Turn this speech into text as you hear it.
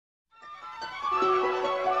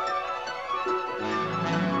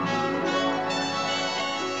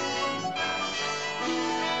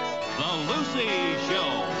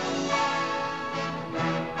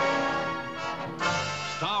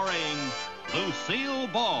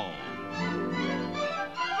lucilleball.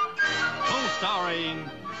 Co-starring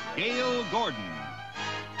Gail Gordon.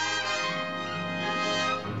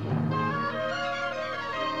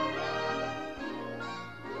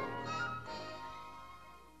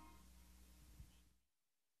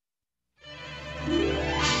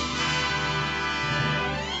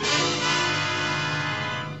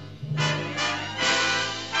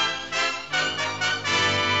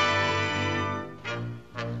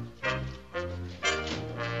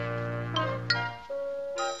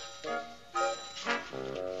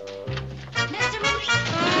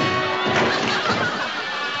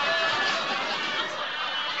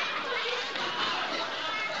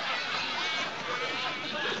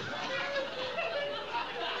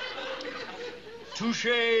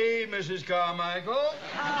 Touché, Mrs. Carmichael.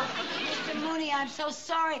 Oh, Mr. Mooney, I'm so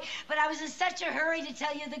sorry, but I was in such a hurry to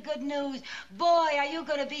tell you the good news. Boy, are you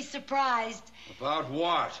going to be surprised. About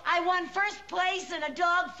what? I won first place in a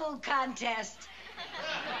dog food contest.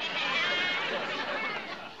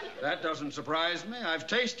 That doesn't surprise me. I've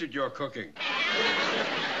tasted your cooking.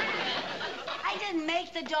 I didn't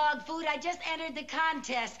make the dog food. I just entered the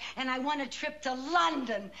contest, and I won a trip to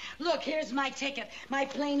London. Look, here's my ticket. My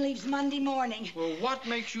plane leaves Monday morning. Well, what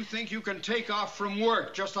makes you think you can take off from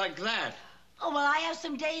work just like that? Oh, well, I have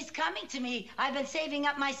some days coming to me. I've been saving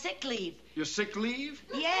up my sick leave. Your sick leave?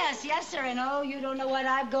 Yes, sir. And oh, you don't know what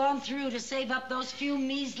I've gone through to save up those few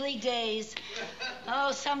measly days.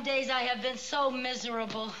 Oh, some days I have been so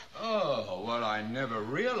miserable. Oh, well, I never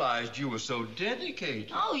realized you were so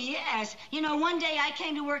dedicated. Oh, yes. You know, one day I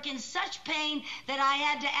came to work in such pain that I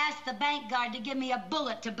had to ask the bank guard to give me a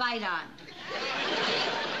bullet to bite on.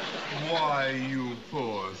 Why, you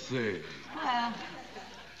poor thing. Well...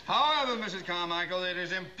 However, Mrs. Carmichael, it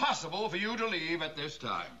is impossible for you to leave at this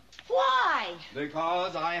time. Why?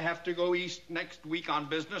 Because I have to go east next week on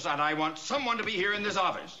business, and I want someone to be here in this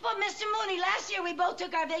office. But, Mr. Mooney, last year we both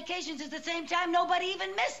took our vacations at the same time. Nobody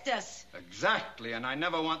even missed us. Exactly, and I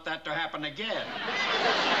never want that to happen again.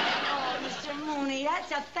 Oh, Mr. Mooney,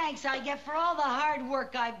 that's a thanks I get for all the hard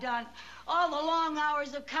work I've done, all the long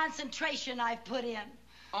hours of concentration I've put in.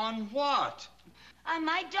 On what? On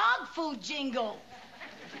my dog food jingle.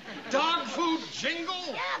 Dog food jingle?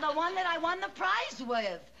 Yeah, the one that I won the prize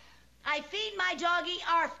with. I feed my doggy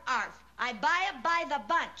arf arf. I buy it by the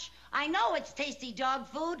bunch. I know it's tasty dog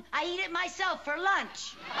food. I eat it myself for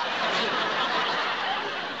lunch.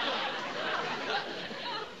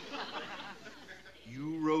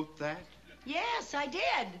 You wrote that? Yes, I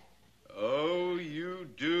did. Oh, you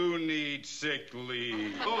do need sick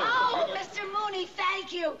leave. Oh, Mr. Mooney,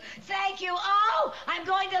 thank you. Thank you. Oh, I'm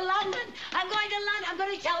going to London. I'm going to London. I'm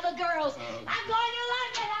going to tell the girls. I'm going to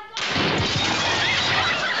London.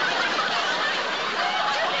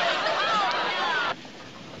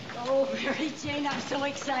 Oh, Mary Jane, I'm so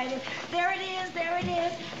excited. There it is. There it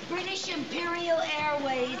is. British Imperial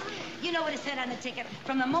Airways. You know what it said on the ticket.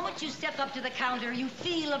 From the moment you step up to the counter, you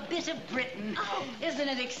feel a bit of Britain. Oh. Isn't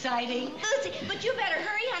it exciting? Lucy, but you better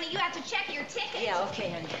hurry, honey. You have to check your ticket. Yeah, okay,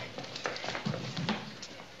 honey.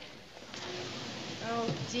 Oh,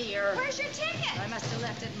 dear. Where's your ticket? I must have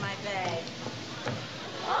left it in my bag.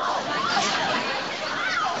 Oh, my God.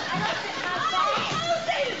 I left it in my bag.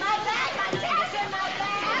 Lucy! My bag, my ticket's in my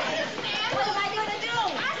bag. Ask this man. What am I going to do?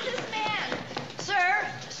 Ask this man.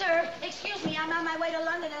 Sir, excuse me. I'm on my way to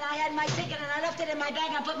London, and I had my ticket, and I left it in my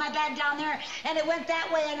bag. I put my bag down there, and it went that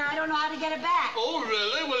way, and I don't know how to get it back. Oh,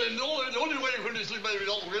 really? Well, the only way you couldn't sleep by the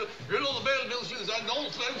result, you know the bell bill says I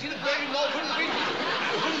don't see the bag and all couldn't be.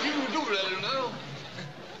 Couldn't you do that, you know?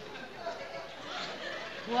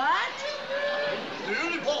 What? The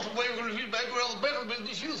only possible way you're going to sleep back around the bell bill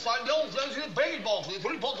is you sign the old says the bag box. It's the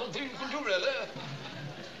only possible thing you can do, really.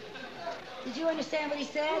 Did you understand what he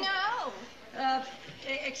said? No.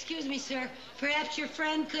 Excuse me, sir. Perhaps your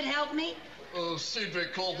friend could help me?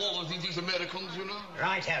 Cedric Cornwall thinks he's Americans, you know.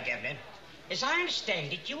 Right, how, Devlin. As I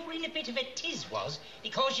understand it, you're in a bit of a tiz, was,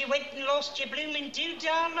 because you went and lost your bloomin'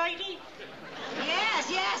 doodah, lady?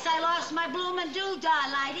 Yes, I lost my bloomin'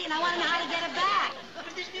 doodah, lady, and I want to know how to get it back.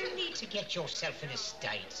 But there's no need to get yourself in a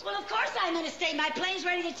state. Well, of course I'm in a state. My plane's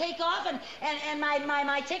ready to take off, and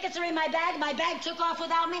my tickets are in my bag. My bag took off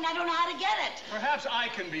without me, and I don't know how to get it. Perhaps I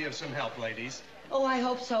can be of some help, ladies. Oh, I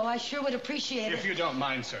hope so. I sure would appreciate it. If you don't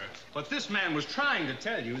mind, sir. What this man was trying to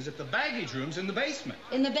tell you is that the baggage room's in the basement.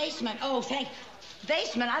 In the basement? Oh,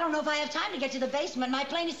 basement? I don't know if I have time to get to the basement. My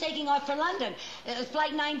plane is taking off for London.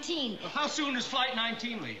 Flight 19. Well, how soon does Flight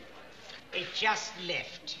 19 leave? It just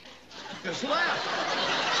left. Just left?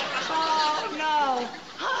 Oh, no.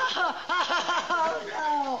 Oh,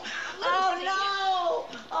 no. Oh, no.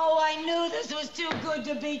 Oh, I knew knew this was too good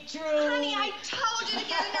to be true. Honey, I told you to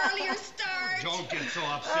get an earlier start. Don't get so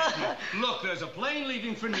upset. Look, there's a plane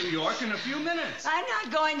leaving for New York in a few minutes. I'm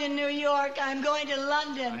not going to New York. I'm going to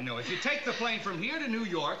London. I know. If you take the plane from here to New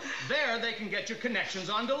York, there they can get your connections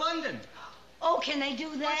on to London. Oh, can they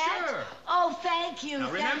do that? Sure. Oh, thank you.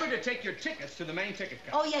 Now, remember to take your tickets to the main ticket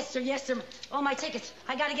counter. Oh, yes, sir. Yes, sir. Oh, my tickets.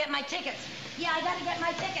 I got to get my tickets. Yeah, I got to get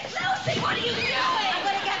my tickets. Lucy, what are you doing? I'm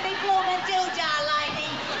going to get me blooming too, darling.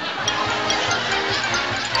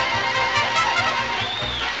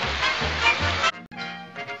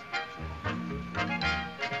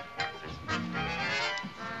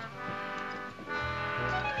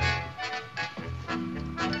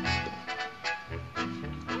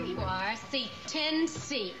 There you are, seat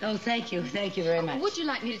 10C. Oh, thank you. Thank you very much. Would you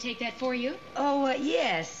like me to take that for you? Oh,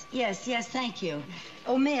 yes. Yes, thank you.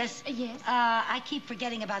 Oh, miss. Yes? I keep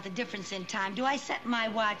forgetting about the difference in time. Do I set my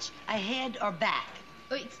watch ahead or back?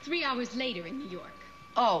 Oh, it's 3 hours later in New York.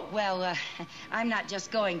 Oh, well, I'm not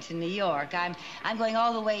just going to New York. I'm going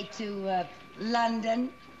all the way to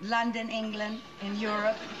London, England, in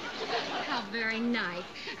Europe. How very nice.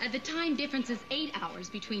 The time difference is 8 hours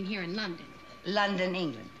between here and London. London,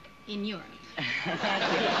 England. In Europe. Thank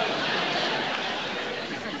you.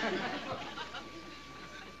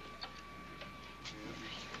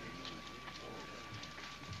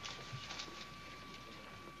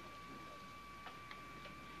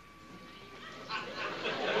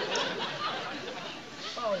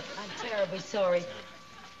 Oh, I'm terribly sorry.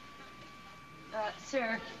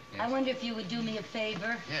 Sir, Yes? I wonder if you would do me a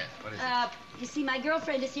favor. Yes, what is it? You see, my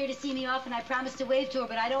girlfriend is here to see me off, and I promised to wave to her,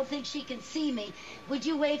 but I don't think she can see me. Would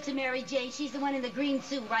you wave to Mary Jane? She's the one in the green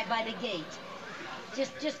suit right by the gate.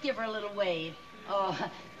 Just give her a little wave. Oh,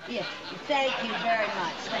 yeah. Thank you very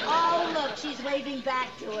much. Oh, look, she's waving back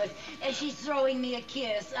to us, and she's throwing me a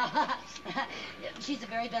kiss. She's the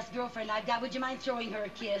very best girlfriend I've got. Would you mind throwing her a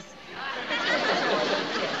kiss?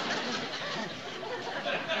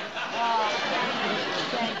 Oh,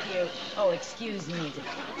 thank you. Oh, excuse me.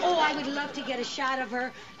 Oh, I would love to get a shot of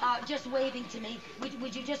her just waving to me.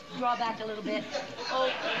 Would you just draw back a little bit? Oh,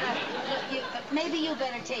 maybe you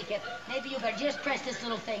better take it. Maybe you better just press this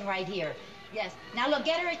little thing right here. Yes. Now, look,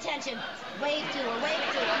 get her attention. Wave to her,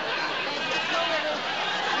 wave to her.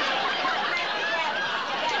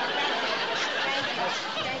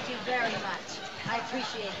 Thank you very much. I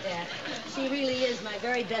appreciate that. She really is my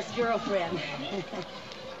very best girlfriend.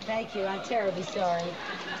 Thank you. I'm terribly sorry.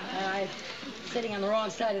 I'm sitting on the wrong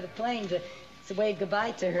side of the plane to wave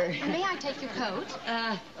goodbye to her. May I take your coat?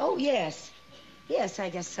 Oh, yes. Yes, I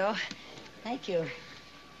guess so. Thank you.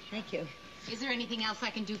 Thank you. Is there anything else I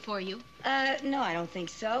can do for you? No, I don't think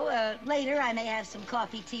so. Later, I may have some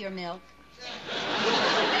coffee, tea, or milk.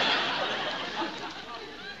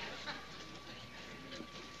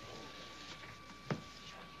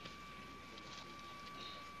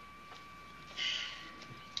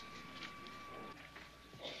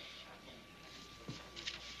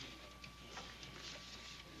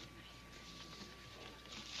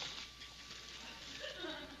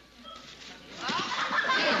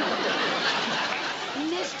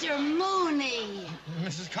 Mr. Mooney.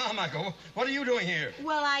 Mrs. Carmichael, what are you doing here?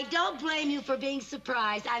 Well, I don't blame you for being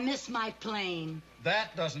surprised. I missed my plane.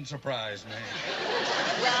 That doesn't surprise me.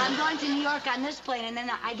 Well, I'm going to New York on this plane, and then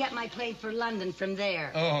I get my plane for London from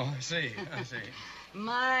there. Oh, I see.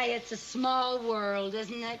 My, it's a small world,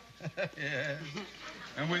 isn't it? Yes.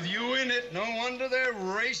 And with you in it, no wonder they're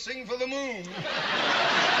racing for the moon.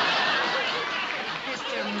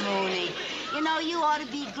 Mr. Mooney, you know, you ought to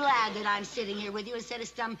be glad that I'm sitting here with you instead of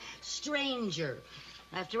some stranger.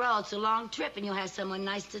 After all, it's a long trip, and you'll have someone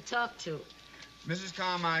nice to talk to. Mrs.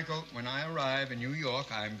 Carmichael, when I arrive in New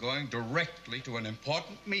York, I'm going directly to an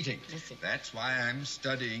important meeting. Listen. That's why I'm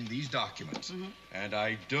studying these documents. Mm-hmm. And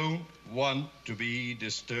I don't want to be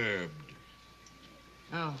disturbed.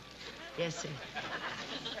 Oh, yes, sir.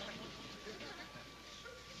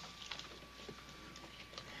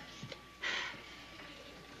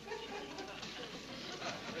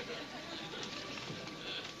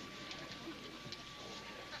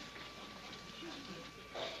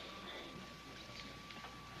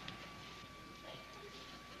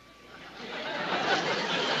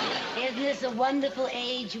 Isn't this a wonderful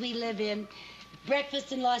age we live in?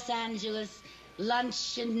 Breakfast in Los Angeles,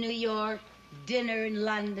 lunch in New York, dinner in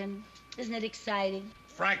London. Isn't it exciting?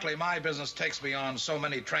 Frankly, my business takes me on so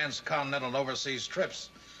many transcontinental and overseas trips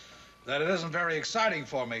that it isn't very exciting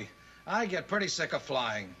for me. I get pretty sick of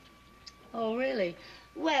flying. Oh, really?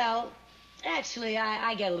 Well, actually,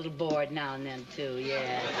 I get a little bored now and then, too,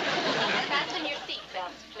 yeah. Fasten your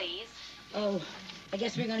seatbelts, please. Oh, I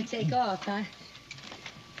guess we're going to take off, huh?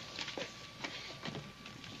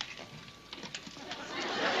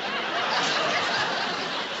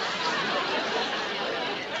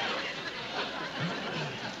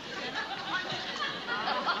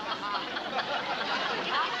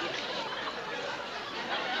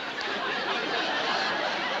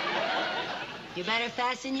 You better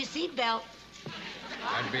fasten your seatbelt.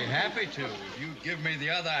 I'd be happy to if you give me the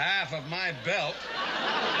other half of my belt.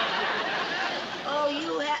 Oh,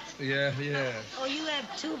 you have... Yeah. Oh, you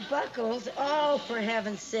have 2 buckles? Oh, for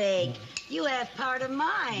heaven's sake. You have part of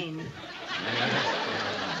mine. Oh,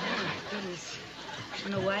 my goodness. I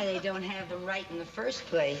don't know why they don't have them right in the first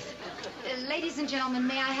place. Ladies and gentlemen,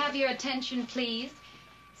 may I have your attention, please?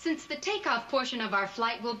 Since the takeoff portion of our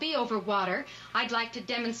flight will be over water, I'd like to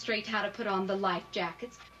demonstrate how to put on the life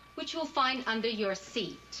jackets, which you'll find under your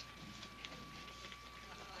seat.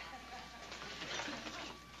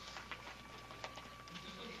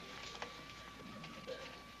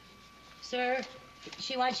 Sir,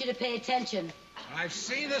 she wants you to pay attention. I've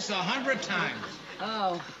seen this 100 times.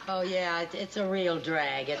 Oh, yeah, it's a real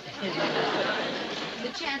drag. The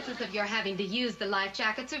chances of your having to use the life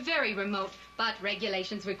jackets are very remote, but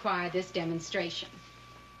regulations require this demonstration.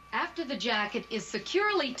 After the jacket is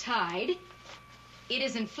securely tied, it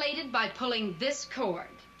is inflated by pulling this cord.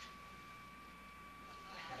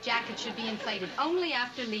 Jacket should be inflated only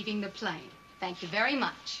after leaving the plane. Thank you very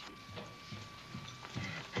much.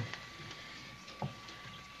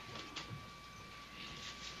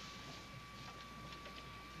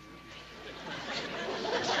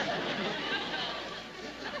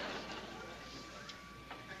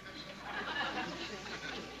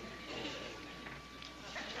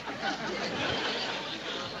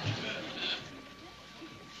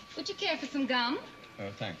 Would you care for some gum?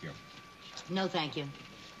 Thank you. No, thank you.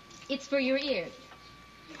 It's for your ears.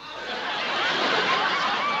 My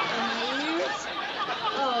ears?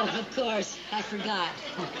 Oh, of course. I forgot.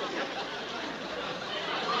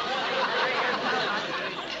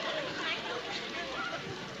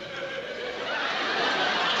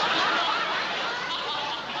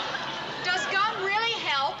 Does gum really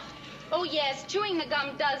help? Oh, yes. Chewing the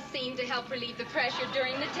gum does seem to help relieve the pressure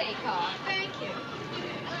during the takeoff. Thank you.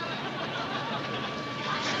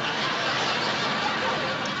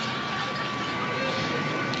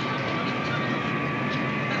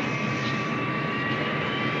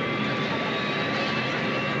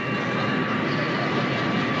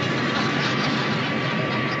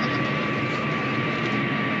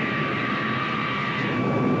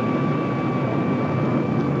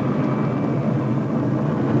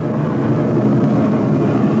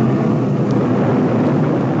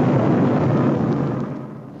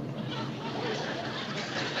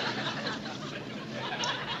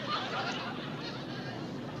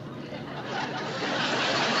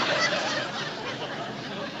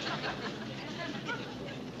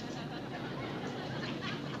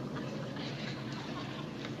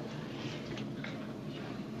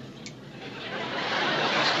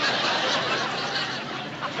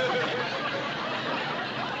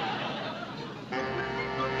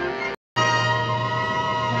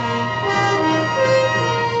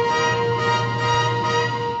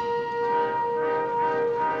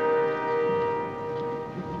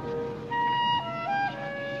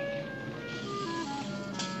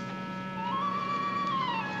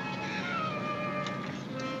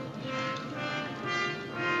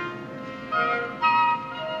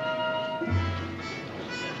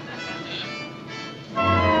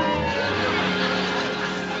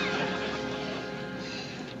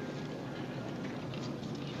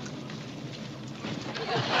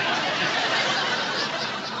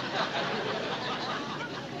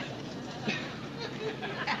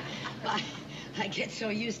 I get so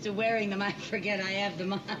used to wearing them, I forget I have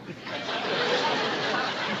them on.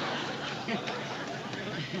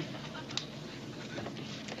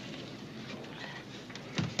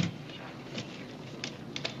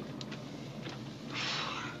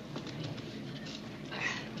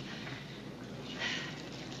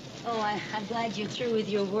 Oh, I'm glad you're through with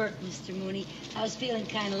your work, Mr. Mooney. I was feeling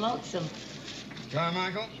kind of lonesome.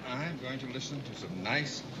 Carmichael, I'm going to listen to some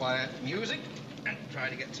nice, quiet music and try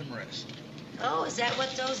to get some rest. Oh, is that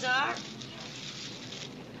what those are?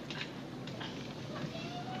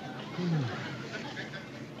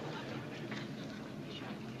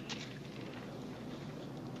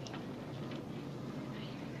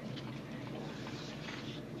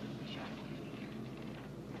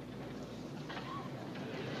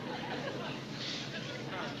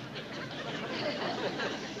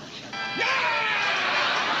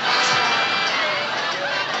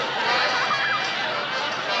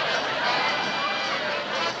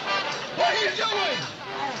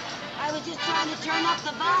 I was just trying to turn up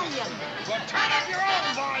the volume. Well, turn up your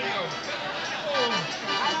own volume. Oh.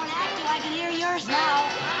 I don't have to. I can hear yours now.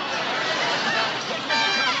 Look,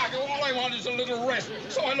 Mr. Carmichael, all I want is a little rest,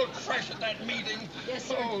 so I look fresh at that meeting. Yes,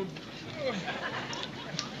 sir. Oh.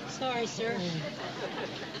 Sorry, sir.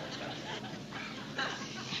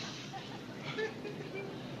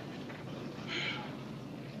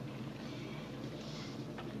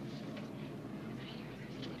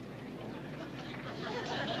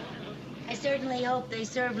 certainly hope they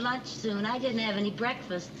serve lunch soon. I didn't have any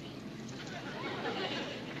breakfast.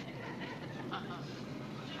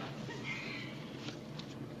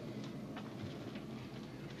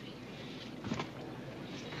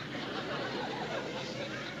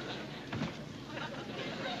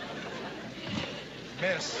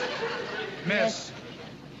 Miss,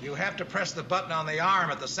 you have to press the button on the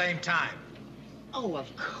arm at the same time. Oh,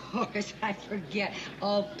 of course. I forget.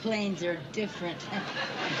 All planes are different.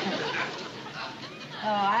 Oh,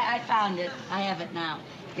 I found it. I have it now.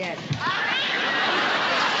 Yes.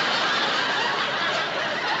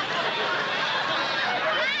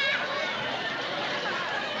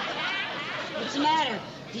 What's the matter?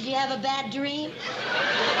 Did you have a bad dream? No,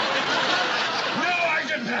 I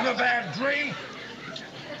didn't have a bad dream.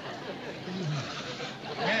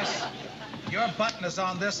 Miss, your button is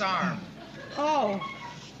on this arm. Oh,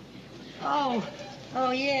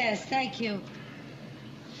 yes, thank you.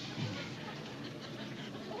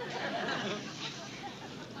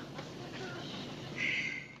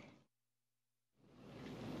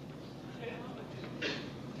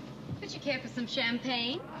 Would you care for some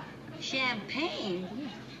champagne? Champagne?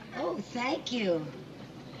 Oh, thank you. Would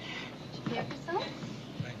you care for some?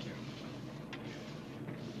 Thank you.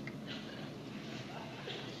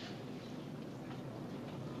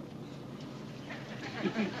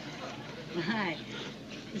 Hi.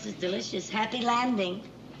 This is delicious. Happy landing.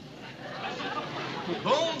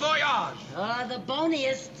 Bon voyage. Oh, the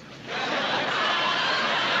boniest.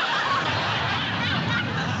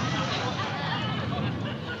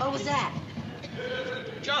 What was that?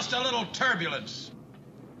 Just a little turbulence.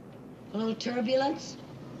 A little turbulence?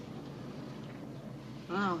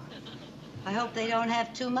 Oh. I hope they don't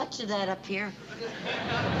have too much of that up here.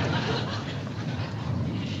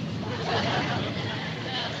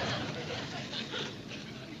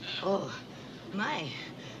 Oh, my.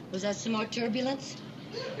 Was that some more turbulence?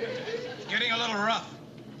 It's getting a little rough.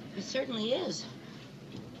 It certainly is.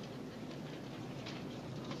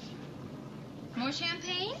 More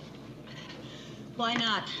champagne? Why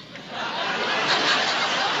not?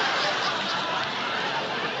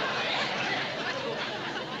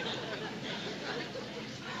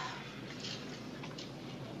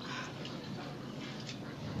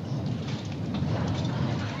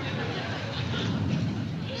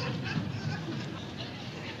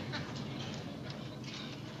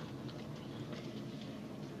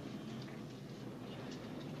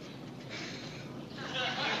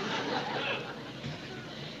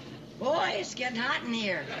 Boy, it's getting hot in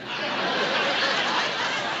here.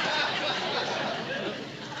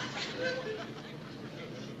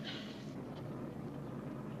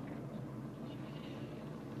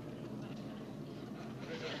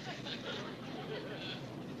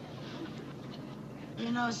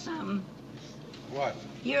 You know something? What?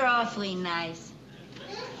 You're awfully nice.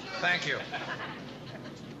 Thank you.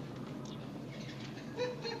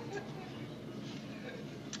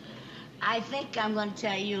 I think I'm going to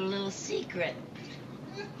tell you a little secret.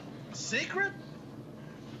 Secret?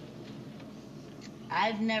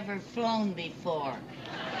 I've never flown before.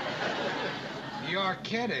 You're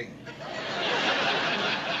kidding.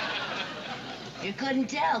 You couldn't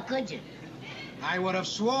tell, could you? I would have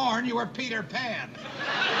sworn you were Peter Pan.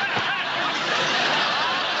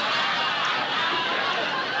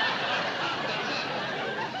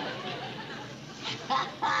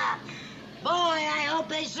 Boy, I hope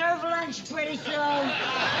they serve lunch pretty soon.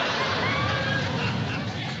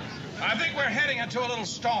 I think we're heading into a little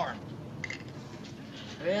storm.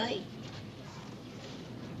 Really?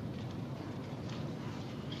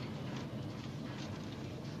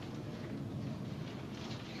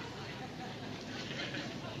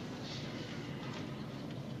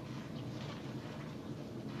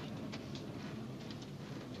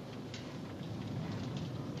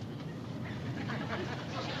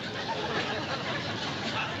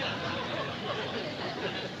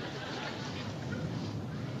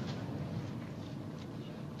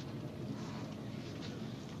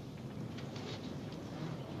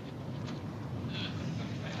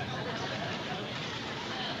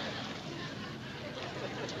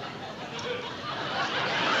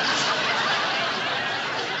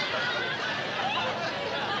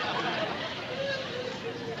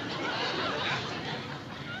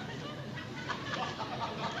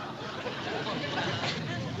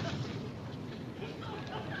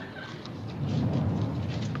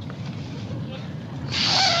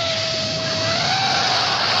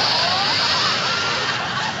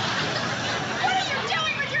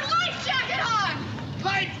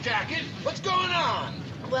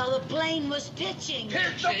 Well, the plane was pitching.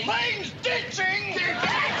 The plane's ditching! I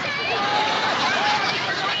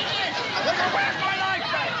Where's my life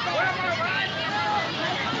jacket? Where's my life jacket?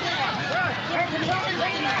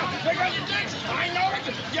 I know it.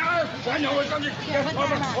 Yeah, I know it's on your... All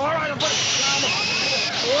right, I'll put it down.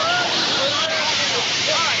 All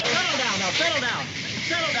right, settle down now. Settle down.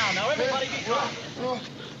 Settle down now. Everybody be calm.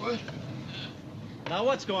 What? Now,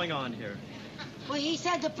 what's going on here? Well, he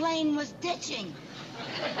said the plane was ditching.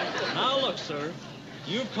 Now, look, sir.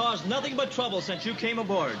 You've caused nothing but trouble since you came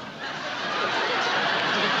aboard. You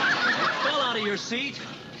fell out of your seat,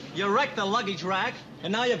 you wrecked the luggage rack,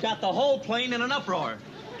 and now you've got the whole plane in an uproar.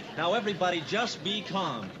 Now, everybody, just be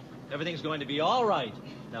calm. Everything's going to be all right.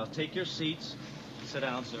 Now, take your seats. Sit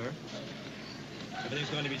down, sir. Everything's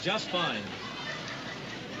going to be just fine.